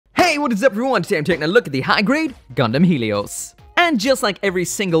Hey, what is up everyone? Today I'm taking a look at the high-grade Gundam Helios. And just like every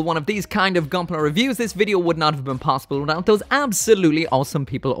single one of these kind of gunpla reviews, this video would not have been possible without those absolutely awesome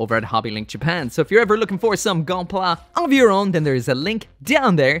people over at HobbyLink Japan. So if you're ever looking for some gunpla of your own, then there is a link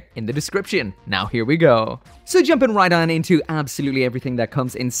down there in the description. Now here we go. So jumping right on into absolutely everything that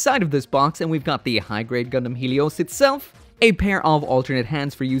comes inside of this box, and we've got the high-grade Gundam Helios itself, a pair of alternate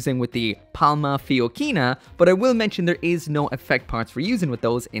hands for using with the Palma Fiokina, but I will mention there is no effect parts for using with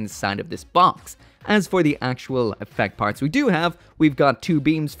those inside of this box. As for the actual effect parts we do have, we've got 2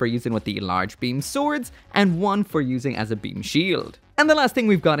 beams for using with the large beam swords, and 1 for using as a beam shield. And the last thing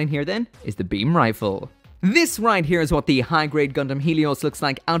we've got in here then is the beam rifle. This right here is what the high-grade Gundam Helios looks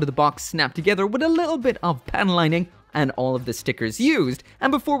like out of the box, snapped together with a little bit of panel lining and all of the stickers used.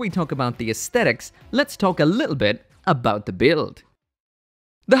 And before we talk about the aesthetics, let's talk a little bit about the build.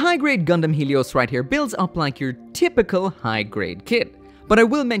 The high-grade Gundam Helios right here builds up like your typical high-grade kit, but I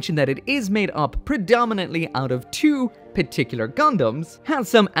will mention that it is made up predominantly out of 2 particular Gundams, has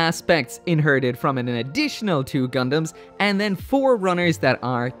some aspects inherited from an additional 2 Gundams, and then 4 runners that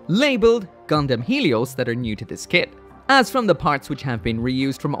are labeled Gundam Helios that are new to this kit. As from the parts which have been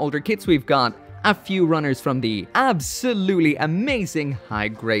reused from older kits, we've got a few runners from the absolutely amazing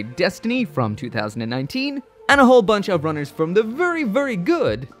high-grade Destiny from 2019, and a whole bunch of runners from the very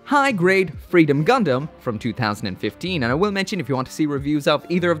good high-grade Freedom Gundam from 2015. And I will mention, if you want to see reviews of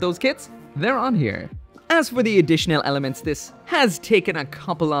either of those kits, they're on here. As for the additional elements, this has taken a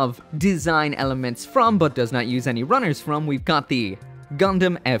couple of design elements from, but does not use any runners from. We've got the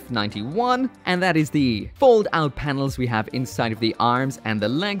Gundam F91, and that is the fold-out panels we have inside of the arms and the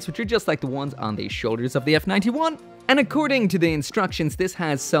legs, which are just like the ones on the shoulders of the F91. And according to the instructions, this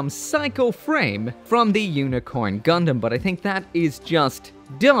has some psycho frame from the Unicorn Gundam, but I think that is just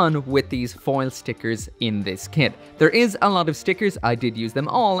done with these foil stickers in this kit. There is a lot of stickers, I did use them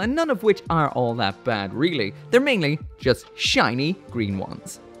all, and none of which are all that bad really. They're mainly just shiny green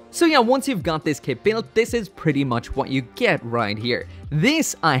ones. So yeah, once you've got this kit built, this is pretty much what you get right here.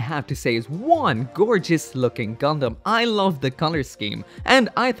 This, I have to say, is one gorgeous looking Gundam. I love the color scheme, and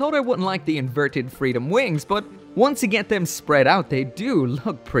I thought I wouldn't like the inverted Freedom wings, but once you get them spread out, they do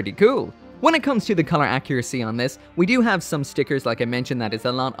look pretty cool. When it comes to the color accuracy on this, we do have some stickers, like I mentioned, that is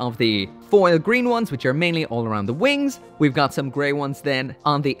a lot of the foil green ones, which are mainly all around the wings. We've got some gray ones then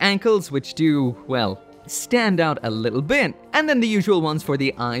on the ankles, which do, well, stand out a little bit, and then the usual ones for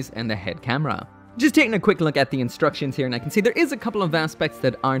the eyes and the head camera. Just taking a quick look at the instructions here, and I can see there is a couple of aspects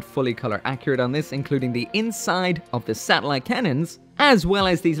that aren't fully color accurate on this, including the inside of the satellite cannons, as well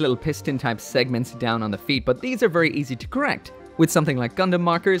as these little piston type segments down on the feet, but these are very easy to correct with something like Gundam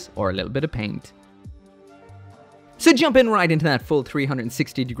markers or a little bit of paint. So jump in right into that full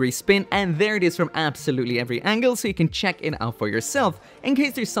 360-degree spin, and there it is from absolutely every angle, so you can check it out for yourself in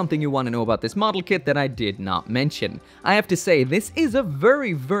case there's something you want to know about this model kit that I did not mention. I have to say, this is a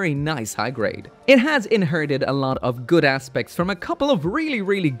very nice high grade. It has inherited a lot of good aspects from a couple of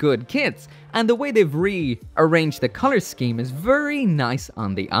really good kits, and the way they've rearranged the color scheme is very nice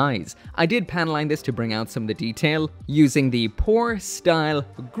on the eyes. I did panel line this to bring out some of the detail using the Poor Style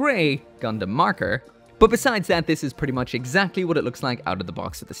Gray Gundam marker. But besides that, this is pretty much exactly what it looks like out of the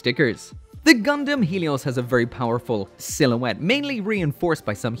box with the stickers. The Gundam Helios has a very powerful silhouette, mainly reinforced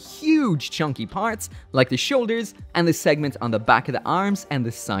by some huge chunky parts, like the shoulders and the segments on the back of the arms and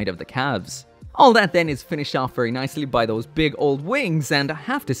the side of the calves. All that then is finished off very nicely by those big old wings, and I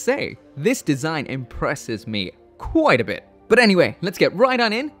have to say, this design impresses me quite a bit. But anyway, let's get right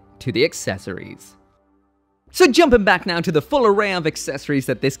on in to the accessories. So jumping back now to the full array of accessories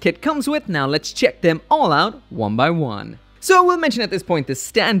that this kit comes with, now let's check them all out one by one. So I will mention at this point, the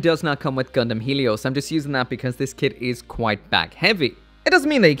stand does not come with Gundam Helios. I'm just using that because this kit is quite back heavy. It doesn't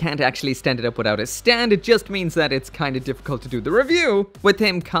mean that you can't actually stand it up without a stand, it just means that it's kind of difficult to do the review with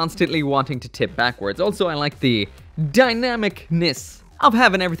him constantly wanting to tip backwards. Also, I like the dynamicness of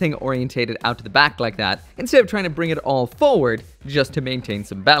having everything orientated out to the back like that, instead of trying to bring it all forward just to maintain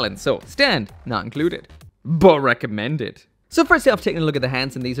some balance. So stand not included, but recommended. So first off, taking a look at the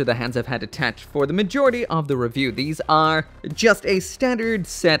hands, and these are the hands I've had attached for the majority of the review. These are just a standard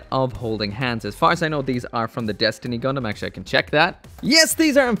set of holding hands. As far as I know, these are from the Destiny Gundam. Actually, I can check that. Yes,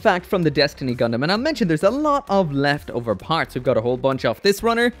 these are in fact from the Destiny Gundam, and I'll mention there's a lot of leftover parts. We've got a whole bunch off this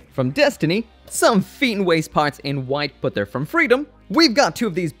runner from Destiny, some feet and waist parts in white, but they're from Freedom. We've got 2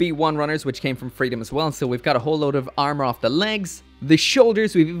 of these B1 runners, which came from Freedom as well, so we've got a whole load of armor off the legs, the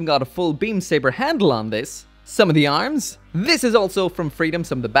shoulders. We've even got a full beam saber handle on this. Some of the arms. This is also from Freedom,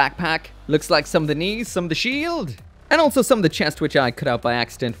 some of the backpack. Looks like some of the knees, some of the shield. And also some of the chest which I cut out by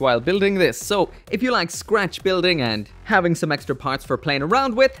accident while building this. So if you like scratch building and having some extra parts for playing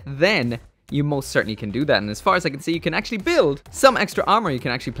around with, then you most certainly can do that. And as far as I can see, you can actually build some extra armor you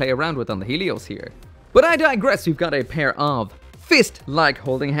can actually play around with on the Helios here. But I digress. We've got a pair of fist-like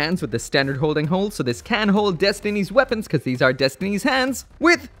holding hands with the standard holding hold. So this can hold Destiny's weapons because these are Destiny's hands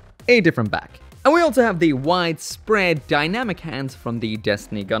with a different back. And we also have the widespread dynamic hands from the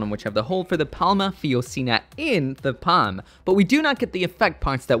Destiny Gundam, which have the hold for the Palma Fiocina in the palm. But we do not get the effect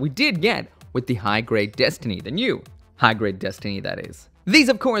parts that we did get with the high-grade Destiny, the new high-grade Destiny, that is. These,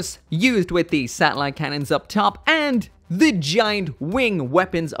 of course, used with the satellite cannons up top and the giant wing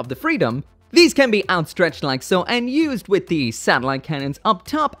weapons of the Freedom. These can be outstretched like so and used with the satellite cannons up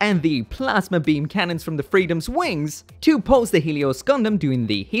top and the plasma beam cannons from the Freedom's wings to pose the Helios Gundam doing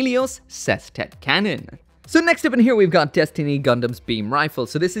the Helios Sestet cannon. So next up in here we've got Destiny Gundam's beam rifle.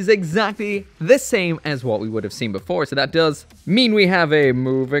 So this is exactly the same as what we would have seen before. So that does mean we have a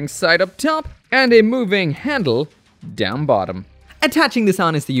moving sight up top and a moving handle down bottom. Attaching this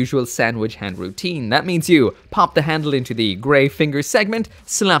on is the usual sandwich hand routine. That means you pop the handle into the gray finger segment,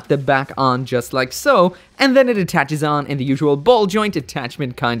 slap the back on just like so, and then it attaches on in the usual ball joint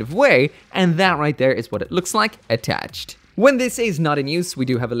attachment kind of way, and that right there is what it looks like attached. When this is not in use, we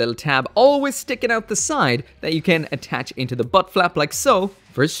do have a little tab always sticking out the side that you can attach into the butt flap like so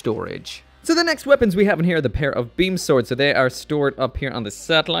for storage. So the next weapons we have in here are the pair of beam swords. So they are stored up here on the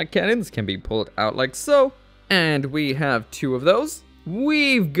satellite cannons, can be pulled out like so. And we have two of those.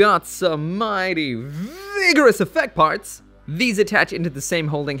 We've got some mighty vigorous effect parts. These attach into the same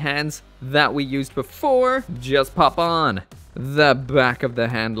holding hands that we used before. Just pop on the back of the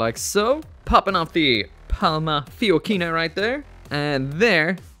hand like so. Popping off the Palma Fiocina right there. And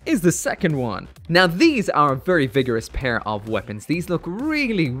there is the second one. Now these are a very vigorous pair of weapons. These look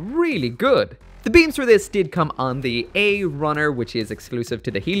really, really good. The beams for this did come on the A runner, which is exclusive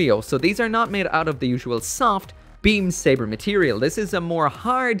to the Helios, so these are not made out of the usual soft beam saber material. This is a more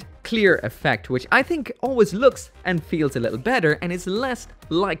hard, clear effect, which I think always looks and feels a little better and is less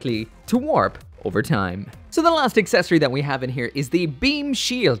likely to warp over time. So the last accessory that we have in here is the beam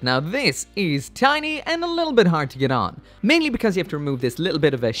shield. Now this is tiny and a little bit hard to get on, mainly because you have to remove this little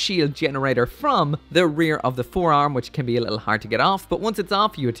bit of a shield generator from the rear of the forearm, which can be a little hard to get off, but once it's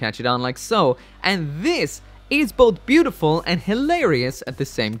off, you attach it on like so, and this is both beautiful and hilarious at the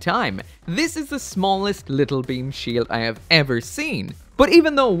same time. This is the smallest little beam shield I have ever seen. But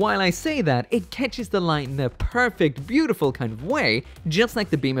even though while I say that, it catches the light in a perfect, beautiful kind of way, just like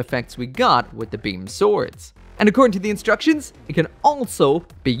the beam effects we got with the beam swords. And according to the instructions, it can also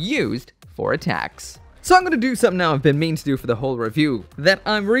be used for attacks. So I'm going to do something now I've been meaning to do for the whole review that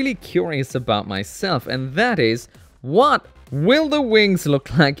I'm really curious about myself, and that is, what will the wings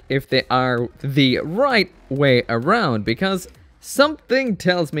look like if they are the right way around? Because something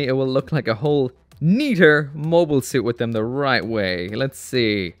tells me it will look like a whole neater mobile suit with them the right way. Let's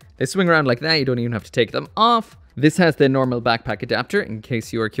see. They swing around like that, you don't even have to take them off. This has the normal backpack adapter in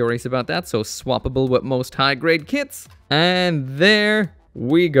case you are curious about that, so swappable with most high-grade kits. And there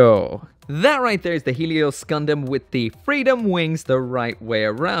we go. That right there is the Helios Gundam with the Freedom wings the right way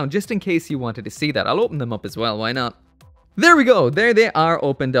around, just in case you wanted to see that. I'll open them up as well, why not? There we go, there they are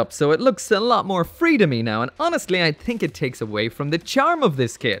opened up, so it looks a lot more freedomy now, and honestly I think it takes away from the charm of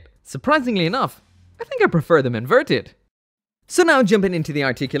this kit. Surprisingly enough, I think I prefer them inverted. So now jumping into the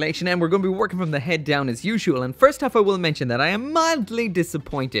articulation, and we're going to be working from the head down as usual, and first off I will mention that I am mildly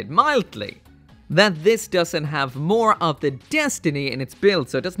disappointed, that this doesn't have more of the Destiny in its build,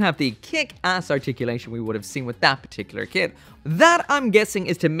 so it doesn't have the kick-ass articulation we would have seen with that particular kit. That, I'm guessing,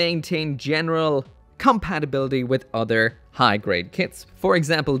 is to maintain general compatibility with other high-grade kits. For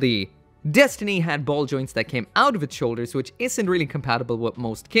example, the Destiny had ball joints that came out of its shoulders, which isn't really compatible with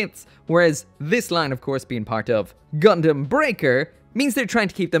most kits, whereas this line, of course, being part of Gundam Breaker, means they're trying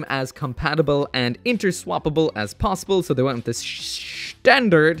to keep them as compatible and interswappable as possible, so they went with the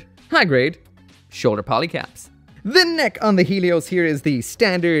standard high-grade shoulder polycaps. The neck on the Helios here is the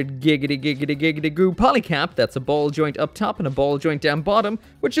standard giggity goo polycap. That's a ball joint up top and a ball joint down bottom,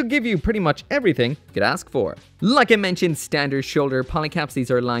 which will give you pretty much everything you could ask for. Like I mentioned, standard shoulder polycaps, these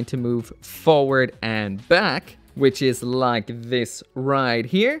are aligned to move forward and back, which is like this right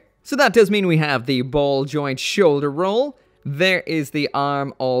here. So that does mean we have the ball joint shoulder roll. There is the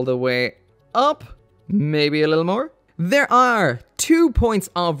arm all the way up, maybe a little more. There are 2 points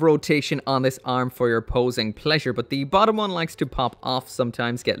of rotation on this arm for your posing pleasure, but the bottom one likes to pop off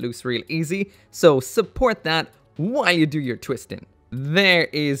sometimes, get loose real easy, so support that while you do your twisting. There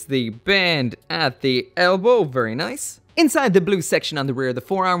is the bend at the elbow, very nice. Inside the blue section on the rear of the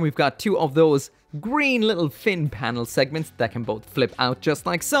forearm, we've got 2 of those green little fin panel segments that can both flip out just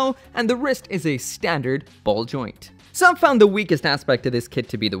like so, and the wrist is a standard ball joint. So I've found the weakest aspect of this kit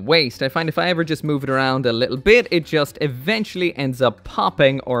to be the waist. I find if I ever just move it around a little bit, it just eventually ends up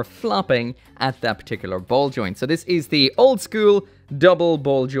popping or flopping at that particular ball joint. So this is the old school double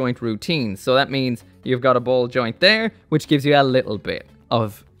ball joint routine. So that means you've got a ball joint there, which gives you a little bit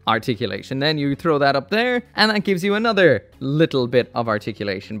of articulation. Then you throw that up there, and that gives you another little bit of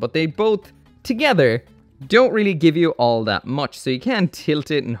articulation. But they both together don't really give you all that much. So you can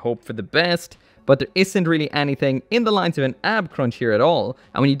tilt it and hope for the best, but there isn't really anything in the lines of an ab crunch here at all.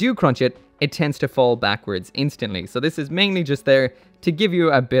 And when you do crunch it, it tends to fall backwards instantly. So this is mainly just there to give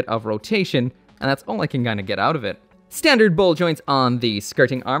you a bit of rotation, and that's all I can kind of get out of it. Standard ball joints on the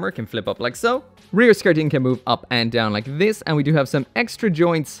skirting armor can flip up like so. Rear skirting can move up and down like this, and we do have some extra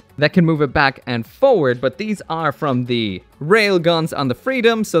joints that can move it back and forward, but these are from the rail guns on the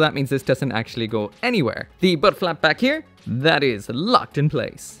Freedom, so that means this doesn't actually go anywhere. The butt flap back here, that is locked in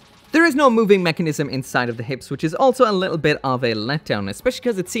place. There is no moving mechanism inside of the hips, which is also a little bit of a letdown, especially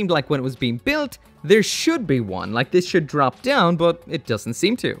because it seemed like when it was being built, there should be one, like this should drop down, but it doesn't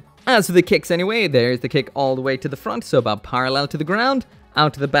seem to. As for the kicks anyway, there's the kick all the way to the front, so about parallel to the ground.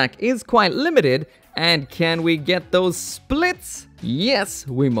 Out to the back is quite limited, and can we get those splits? Yes,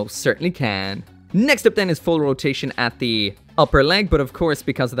 we most certainly can. Next up then is full rotation at the upper leg, but of course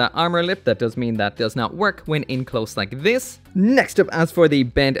because of that armor lip, that does mean that does not work when in close like this. Next up, as for the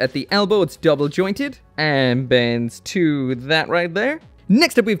bend at the elbow, it's double jointed and bends to that right there.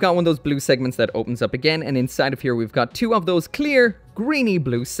 Next up, we've got one of those blue segments that opens up again, and inside of here we've got two of those clear greeny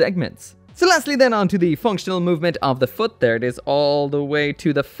blue segments. So lastly then, onto the functional movement of the foot. There it is, all the way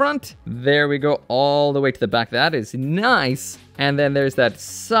to the front. There we go, all the way to the back. That is nice. And then there's that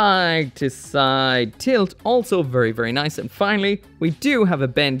side to side tilt, also very, very nice. And finally, we do have a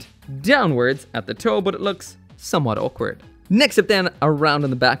bend downwards at the toe, but it looks somewhat awkward. Next up then, around in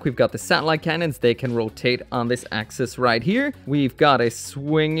the back, we've got the satellite cannons. They can rotate on this axis right here. We've got a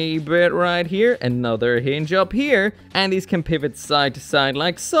swingy bit right here, another hinge up here, and these can pivot side to side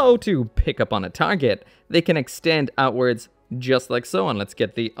like so to pick up on a target. They can extend outwards just like so, and let's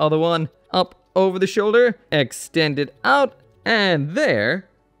get the other one up over the shoulder, extend it out, and there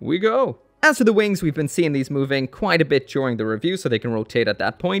we go. As for the wings, we've been seeing these moving quite a bit during the review, so they can rotate at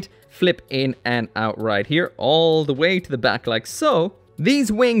that point, flip in and out right here, all the way to the back like so.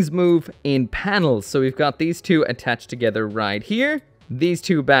 These wings move in panels, so we've got these two attached together right here. These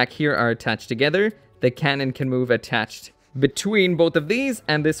two back here are attached together. The cannon can move attached between both of these,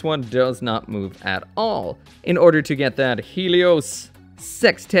 and this one does not move at all. In order to get that Helios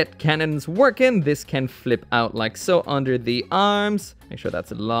sextet cannons working, this can flip out like so under the arms. Make sure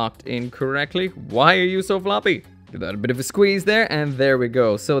that's locked in correctly. Why are you so floppy? Give that a bit of a squeeze there, and there we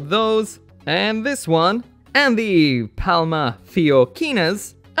go. So those, and this one, and the Palma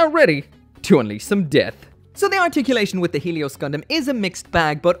Fioquinas are ready to unleash some death. So the articulation with the Helios Gundam is a mixed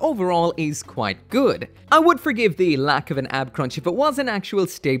bag, but overall is quite good. I would forgive the lack of an ab crunch if it was an actual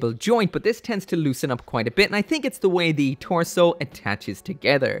stable joint, but this tends to loosen up quite a bit, and I think it's the way the torso attaches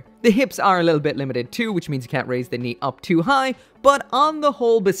together. The hips are a little bit limited too, which means you can't raise the knee up too high, but on the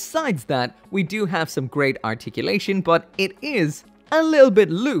whole, besides that, we do have some great articulation, but it is a little bit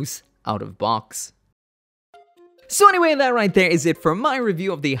loose out of box. So anyway, that right there is it for my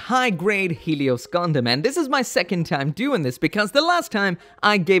review of the high-grade Helios Gundam, and this is my second time doing this because the last time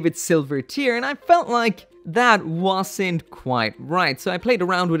I gave it silver tier and I felt like that wasn't quite right, so I played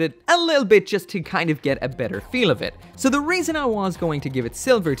around with it a little bit just to kind of get a better feel of it. So the reason I was going to give it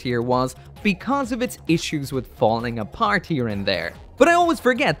silver tier was because of its issues with falling apart here and there. But I always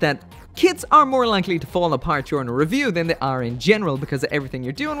forget that kits are more likely to fall apart during a review than they are in general because of everything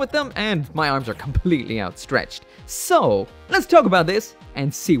you're doing with them, and my arms are completely outstretched. So, let's talk about this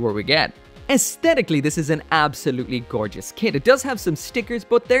and see where we get. Aesthetically, this is an absolutely gorgeous kit. It does have some stickers,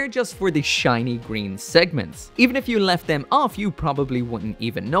 but they're just for the shiny green segments. Even if you left them off, you probably wouldn't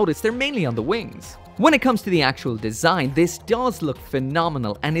even notice. They're mainly on the wings. When it comes to the actual design, this does look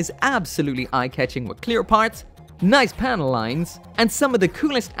phenomenal and is absolutely eye-catching with clear parts, nice panel lines, and some of the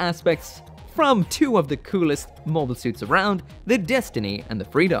coolest aspects from two of the coolest mobile suits around, the Destiny and the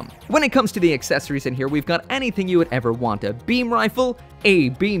Freedom. When it comes to the accessories in here, we've got anything you would ever want: a beam rifle, a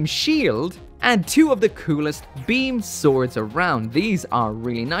beam shield, and two of the coolest beam swords around. These are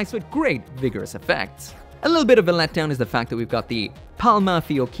really nice with great vigorous effects. A little bit of a letdown is the fact that we've got the Palma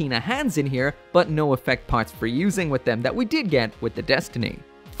Fioquina hands in here, but no effect parts for using with them that we did get with the Destiny.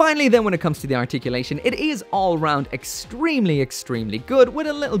 Finally then, when it comes to the articulation, it is all around extremely good, with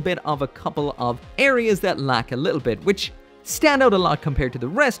a little bit of a couple of areas that lack a little bit, which stand out a lot compared to the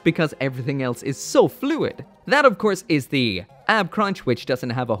rest because everything else is so fluid. That of course is the ab crunch, which doesn't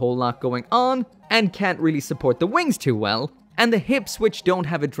have a whole lot going on and can't really support the wings too well, and the hips, which don't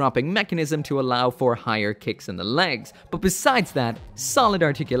have a dropping mechanism to allow for higher kicks in the legs. But besides that, solid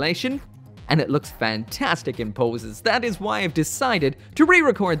articulation, and it looks fantastic in poses. That is why I've decided to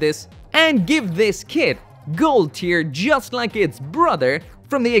re-record this and give this kit gold tier just like its brother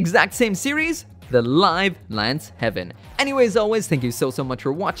from the exact same series, the Live Lance Heaven. Anyways, always, thank you so much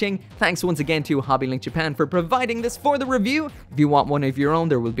for watching. Thanks once again to HobbyLink Japan for providing this for the review. If you want one of your own,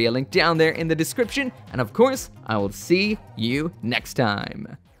 there will be a link down there in the description. And of course, I will see you next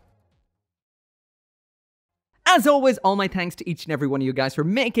time. As always, all my thanks to each and every one of you guys for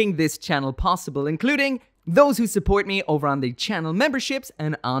making this channel possible, including those who support me over on the channel memberships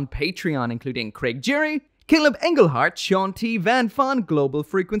and on Patreon, including Craig Jerry, Caleb Engelhart, Sean T. Van Fon, Global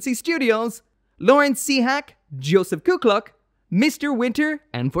Frequency Studios, Lawrence C. Hack, Joseph Kukluk, Mr. Winter,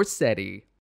 and Forsetti.